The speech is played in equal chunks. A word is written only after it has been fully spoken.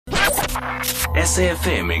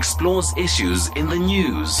SAFM explores issues in the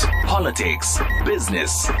news, politics,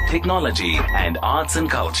 business, technology, and arts and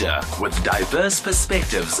culture with diverse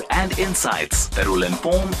perspectives and insights that will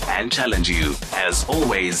inform and challenge you. As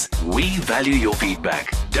always, we value your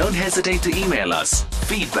feedback. Don't hesitate to email us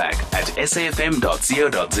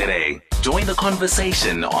feedback@safm.co.za. Join the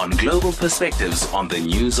conversation on global perspectives on the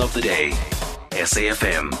news of the day.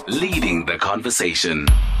 SAFM, leading the conversation.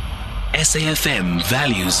 SAFM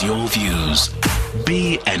values your views.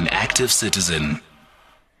 Be an active citizen.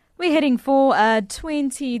 We're heading for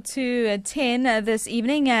 20 to 10 this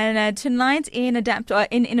evening, and tonight in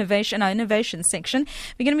Innovation, our innovation section,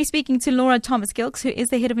 we're going to be speaking to Laura Thomas Gilks, who is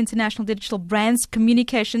the head of International Digital Brands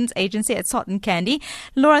Communications Agency at Salt and Candy.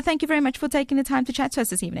 Laura, thank you very much for taking the time to chat to us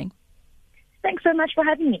this evening. Thanks so much for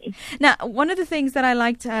having me. Now, one of the things that I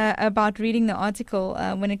liked about reading the article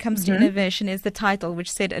when it comes to innovation is the title,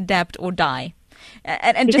 which said "Adapt or Die."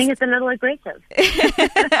 You think it's a little aggressive?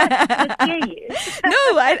 I hear you.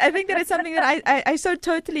 No, I think that it's something that I so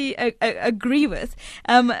totally agree with.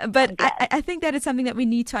 But I think that it's something that we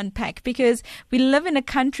need to unpack, because we live in a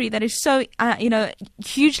country that is so,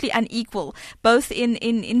 hugely unequal, both in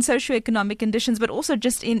socioeconomic conditions, but also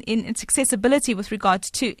just in its accessibility with regards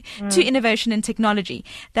to innovation and technology,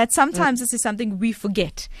 that sometimes this is something we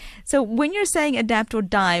forget. So when you're saying adapt or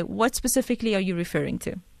die, what specifically are you referring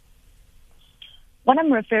to? What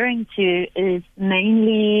I'm referring to is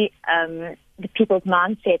mainly the people's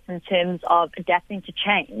mindsets in terms of adapting to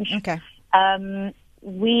change. Okay. A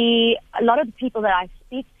lot of the people that I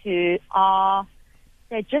speak to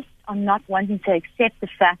they just are not wanting to accept the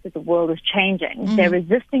fact that the world is changing. They're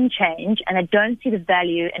resisting change, and they don't see the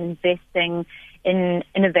value in investing in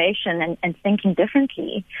innovation and thinking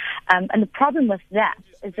differently. And the problem with that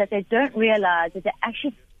is that they don't realize that they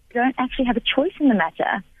don't actually have a choice in the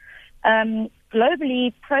matter.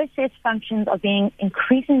 Globally, process functions are being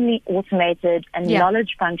increasingly automated, and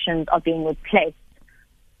knowledge functions are being replaced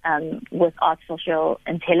with artificial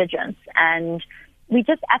intelligence. And we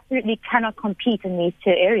just absolutely cannot compete in these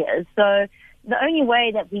two areas. So the only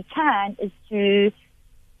way that we can is to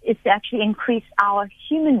actually increase our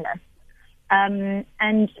humanness. And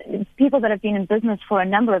people that have been in business for a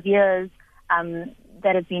number of years,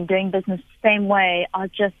 that have been doing business the same way, are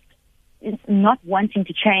just not wanting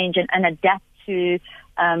to change and adapt to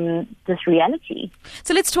this reality.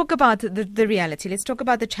 So let's talk about the reality. Let's talk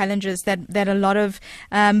about the challenges that a lot of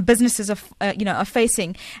businesses are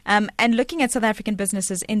facing, and looking at South African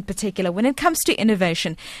businesses in particular. When it comes to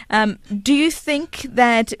innovation, do you think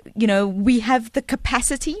that we have the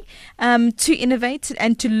capacity to innovate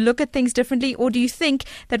and to look at things differently, or do you think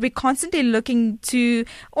that we're constantly looking to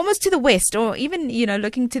almost to the west, or even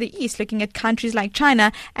looking to the east, looking at countries like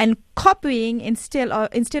China and copying instead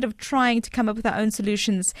of trying to come up with our own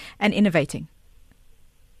solutions and innovating?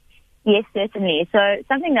 Yes, certainly. So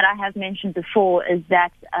something that I have mentioned before is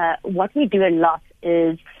that what we do a lot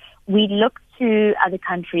is we look to other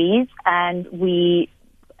countries and we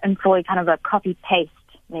employ kind of a copy-paste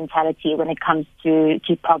mentality when it comes to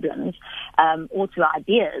problems or to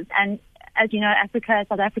ideas. And as you know,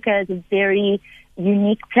 South Africa is a very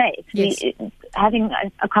unique place. Yes. Having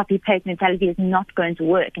a copy-paste mentality is not going to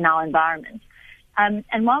work in our environment. And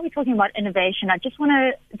while we're talking about innovation, I just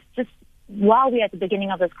want to, while we're at the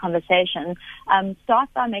beginning of this conversation, start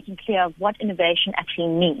by making clear of what innovation actually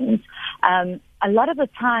means. A lot of the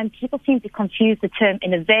time, people seem to confuse the term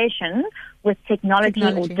innovation with technology.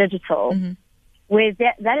 Or digital, where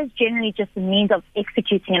that is generally just a means of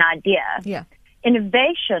executing an idea. Yeah.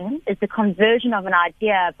 Innovation is the conversion of an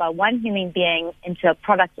idea by one human being into a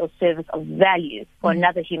product or service of value for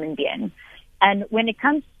another human being. And when it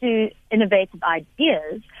comes to innovative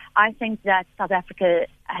ideas, I think that South Africa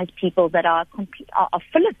has people that are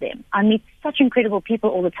full of them. I meet such incredible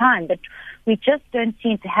people all the time, but we just don't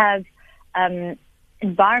seem to have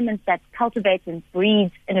environments that cultivate and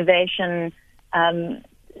breed innovation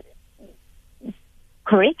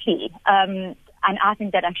correctly. And I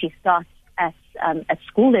think that actually starts at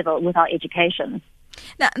school level with our education.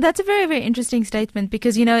 Now, that's a very, very interesting statement,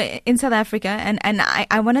 because, in South Africa, and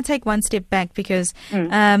I want to take one step back, because,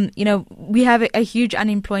 we have a huge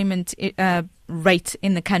unemployment rate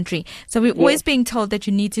in the country. So we're always being told that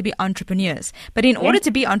you need to be entrepreneurs. But in order to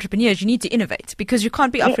be entrepreneurs, you need to innovate, because you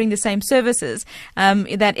can't be offering the same services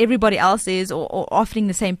that everybody else is, or offering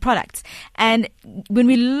the same products. And when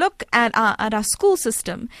we look at our school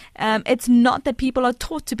system, it's not that people are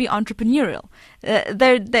taught to be entrepreneurial.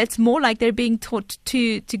 That's more like they're being taught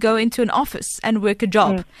to go into an office and work a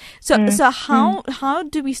job. So how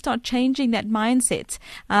do we start changing that mindset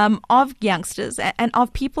of youngsters and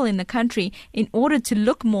of people in the country in order to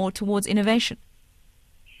look more towards innovation?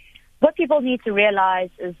 What people need to realize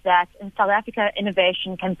is that in South Africa,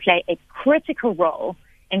 innovation can play a critical role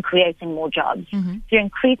in creating more jobs, through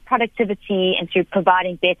increased productivity and through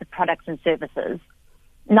providing better products and services.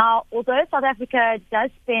 Now, although South Africa does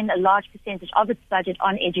spend a large percentage of its budget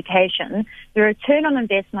on education, the return on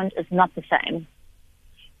investment is not the same.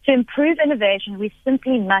 To improve innovation, we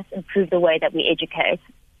simply must improve the way that we educate.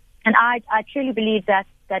 And I truly believe that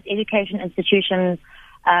education institutions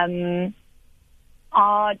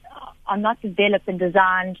are not developed and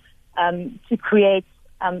designed to create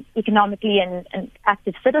economically and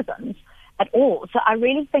active citizens at all. So I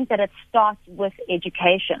really think that it starts with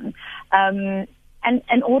education. And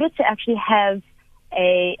in order to actually have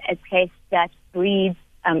a place that breeds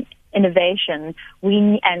innovation,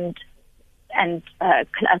 and a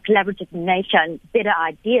collaborative nature and better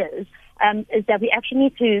ideas, is that we actually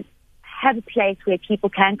need to have a place where people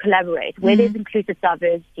can collaborate, where there's inclusive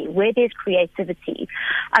diversity, where there's creativity.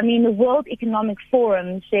 I mean, the World Economic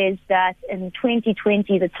Forum says that in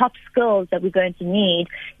 2020, the top skills that we're going to need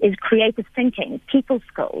is creative thinking, people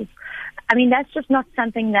skills. I mean, that's just not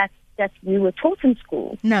something that we were taught in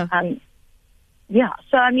school. No.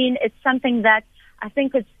 So I mean, it's something that I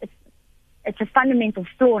think it's a fundamental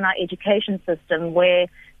flaw in our education system where,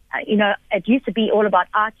 it used to be all about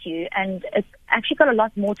IQ, and it's actually got a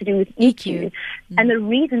lot more to do with EQ. And the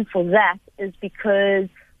reason for that is because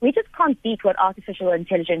we just can't beat what artificial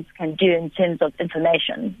intelligence can do in terms of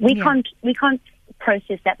information. We can't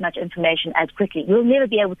process that much information as quickly. We'll never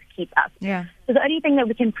be able to keep up. Yeah. So the only thing that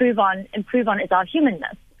we can improve on is our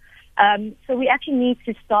humanness. So we actually need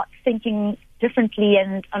to start thinking differently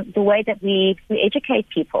and the way that we educate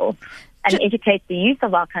people and educate the youth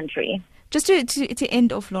of our country. Just to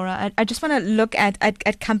end off, Laura, I just want to look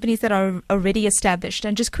at companies that are already established,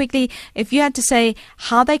 and just quickly, if you had to say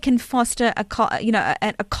how they can foster a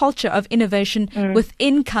culture of innovation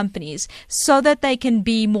within companies, so that they can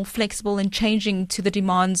be more flexible and changing to the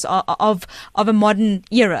demands of a modern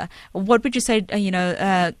era, what would you say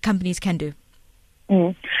companies can do?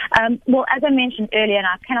 Well, as I mentioned earlier, and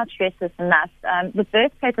I cannot stress this enough, the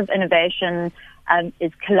birthplace of innovation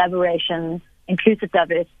is collaboration, inclusive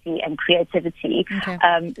diversity, and creativity.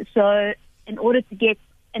 Okay. So in order to get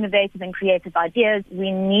innovative and creative ideas,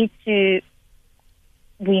 we need to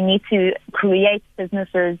create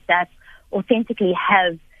businesses that authentically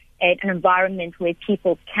have an environment where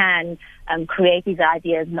people can create these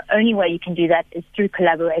ideas. And the only way you can do that is through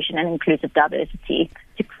collaboration and inclusive diversity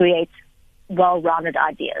to create well-rounded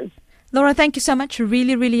ideas. Laura, thank you so much.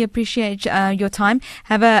 Really, really appreciate your time.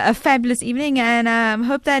 Have a fabulous evening, and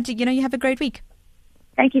hope that you have a great week.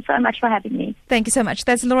 Thank you so much for having me. Thank you so much.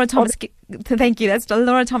 That's Laura Thomas. Thank you. That's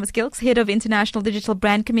Laura Thomas Gilks, Head of International Digital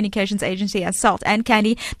Brand Communications Agency at Salt and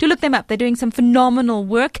Candy. Do look them up. They're doing some phenomenal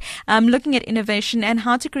work, looking at innovation and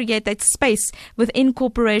how to create that space within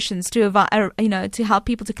corporations to help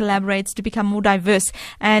people to collaborate, to become more diverse,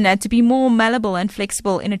 and to be more malleable and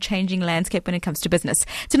flexible in a changing landscape when it comes to business.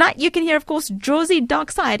 Tonight, you can hear, of course, Josie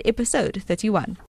Dark Side, episode 31.